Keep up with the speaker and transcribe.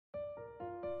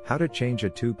How to change a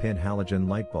 2-pin halogen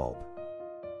light bulb.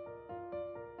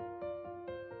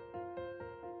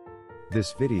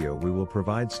 This video we will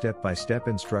provide step-by-step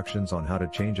instructions on how to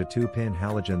change a 2-pin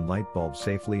halogen light bulb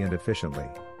safely and efficiently.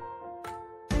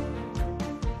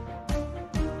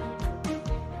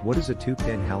 What is a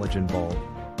 2-pin halogen bulb?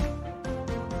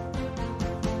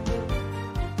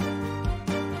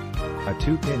 A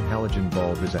 2-pin halogen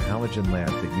bulb is a halogen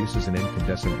lamp that uses an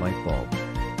incandescent light bulb.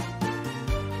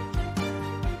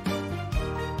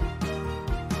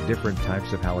 Different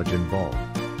types of halogen bulb.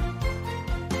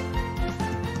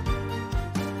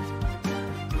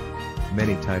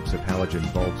 Many types of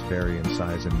halogen bulbs vary in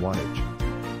size and wattage.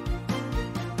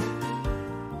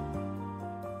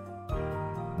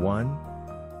 1.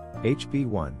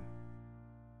 HB1.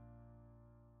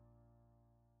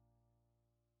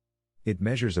 It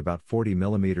measures about 40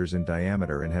 mm in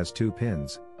diameter and has 2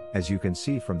 pins, as you can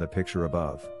see from the picture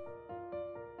above.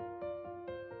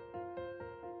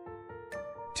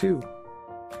 2.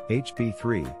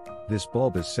 HB3. This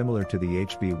bulb is similar to the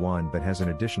HB1 but has an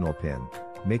additional pin,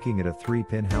 making it a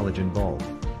 3-pin halogen bulb.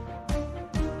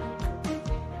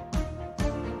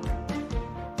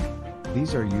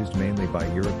 These are used mainly by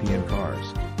European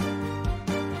cars.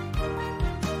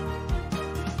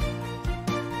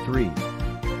 3.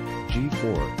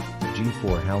 G4.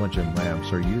 G4 halogen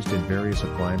lamps are used in various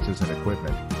appliances and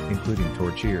equipment, including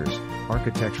torchieres,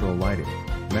 architectural lighting,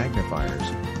 magnifiers,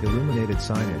 illuminated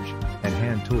signage, and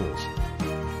hand tools.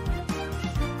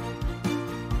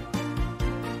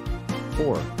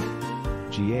 4.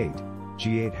 G8.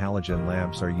 G8 halogen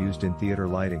lamps are used in theater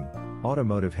lighting,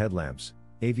 automotive headlamps,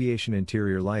 aviation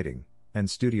interior lighting, and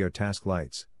studio task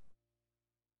lights.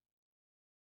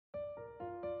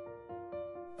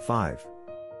 5.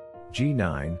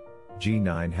 G9.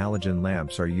 G9 halogen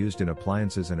lamps are used in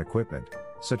appliances and equipment,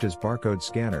 such as barcode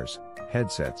scanners,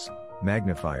 headsets,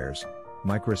 magnifiers,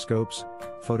 microscopes,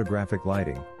 photographic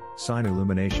lighting, sign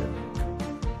illumination.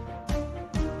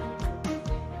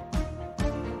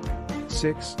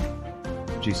 6.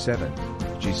 G7.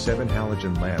 G7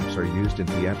 halogen lamps are used in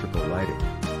theatrical lighting,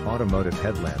 automotive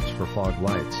headlamps for fog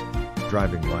lights,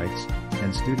 driving lights,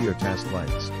 and studio task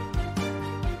lights.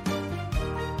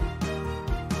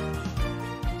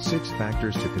 6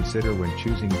 factors to consider when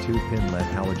choosing 2-pin LED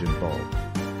halogen bulb.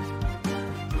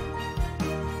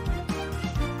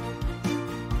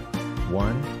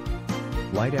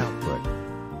 1. Light output.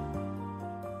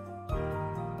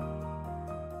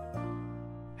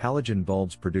 Halogen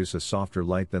bulbs produce a softer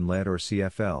light than LED or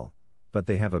CFL, but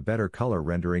they have a better color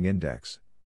rendering index.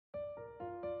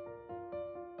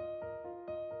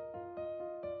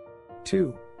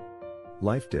 2.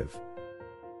 Lifediv.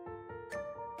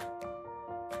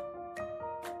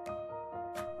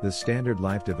 The standard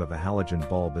lifediv of a halogen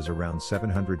bulb is around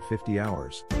 750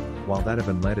 hours, while that of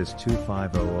an LED is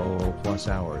 25000 plus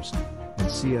hours, and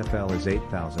CFL is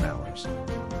 8000 hours.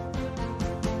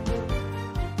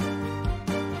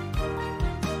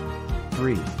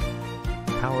 3.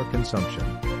 Power consumption.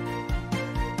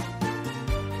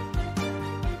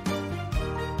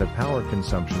 The power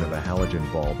consumption of a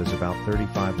halogen bulb is about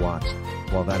 35 watts,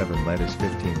 while that of an LED is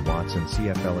 15 watts and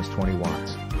CFL is 20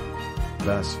 watts.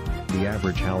 Thus, the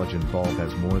average halogen bulb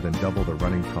has more than double the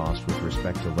running cost with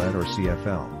respect to LED or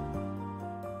CFL.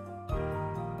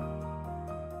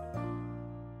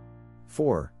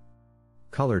 4.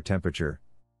 Color temperature.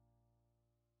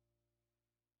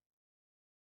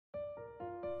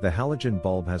 The halogen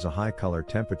bulb has a high color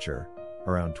temperature,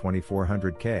 around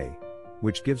 2400 K,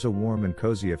 which gives a warm and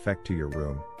cozy effect to your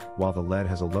room, while the LED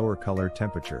has a lower color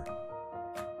temperature.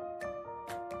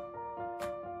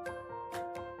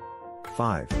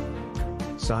 5.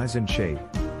 Size and shape.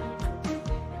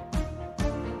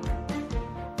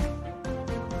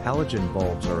 Halogen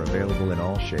bulbs are available in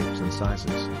all shapes and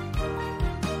sizes.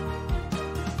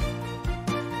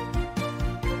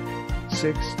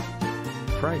 6.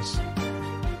 Price.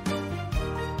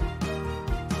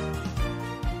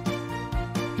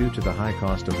 Due to the high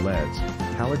cost of LEDs,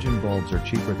 halogen bulbs are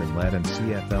cheaper than LED and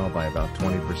CFL by about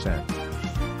 20%.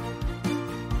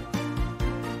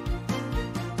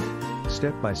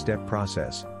 Step-by-step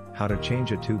process, how to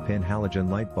change a 2-pin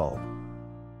halogen light bulb.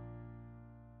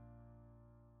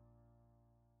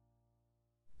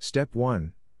 Step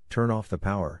 1. Turn off the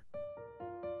power.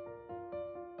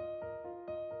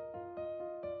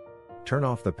 Turn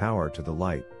off the power to the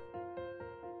light.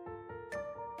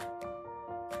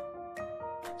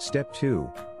 Step 2.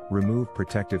 Remove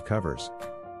protective covers.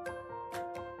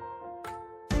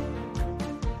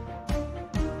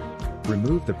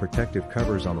 Remove the protective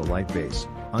covers on the light base,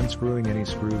 unscrewing any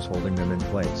screws holding them in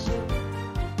place.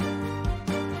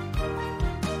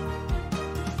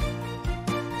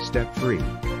 Step 3.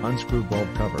 Unscrew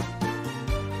bulb cover.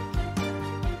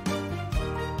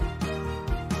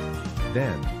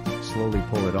 Then, slowly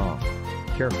pull it off.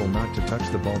 Careful not to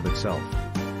touch the bulb itself.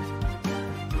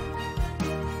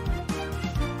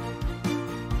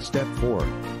 Step 4.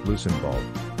 Loosen bulb.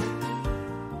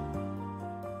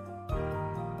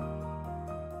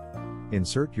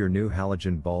 Insert your new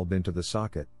halogen bulb into the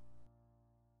socket.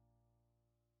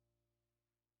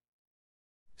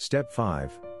 Step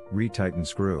 5. Retighten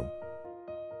screw.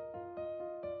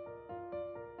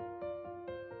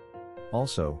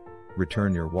 Also,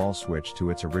 return your wall switch to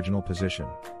its original position.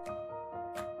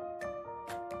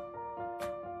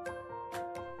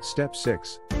 Step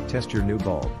 6. Test your new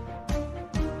bulb.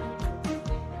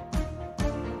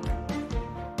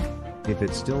 If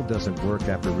it still doesn't work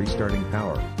after restarting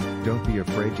power, don't be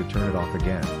afraid to turn it off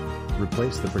again.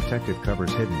 Replace the protective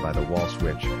covers hidden by the wall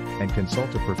switch, and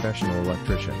consult a professional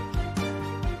electrician.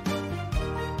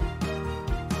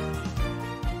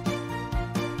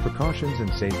 Precautions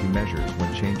and safety measures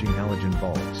when changing halogen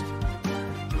bulbs.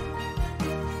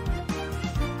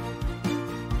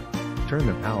 Turn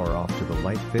the power off to the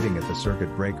light fitting at the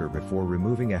circuit breaker before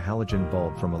removing a halogen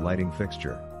bulb from a lighting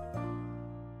fixture.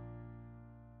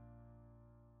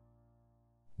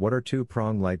 What are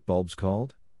two-prong light bulbs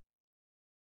called?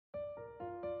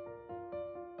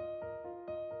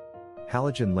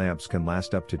 Halogen lamps can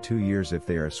last up to 2 years if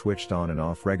they are switched on and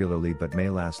off regularly, but may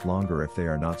last longer if they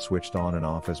are not switched on and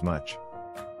off as much.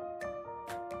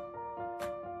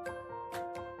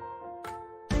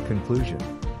 Conclusion.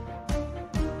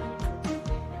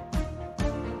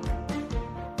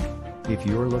 If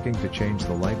you are looking to change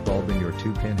the light bulb in your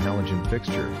 2-pin halogen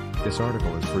fixture, this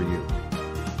article is for you.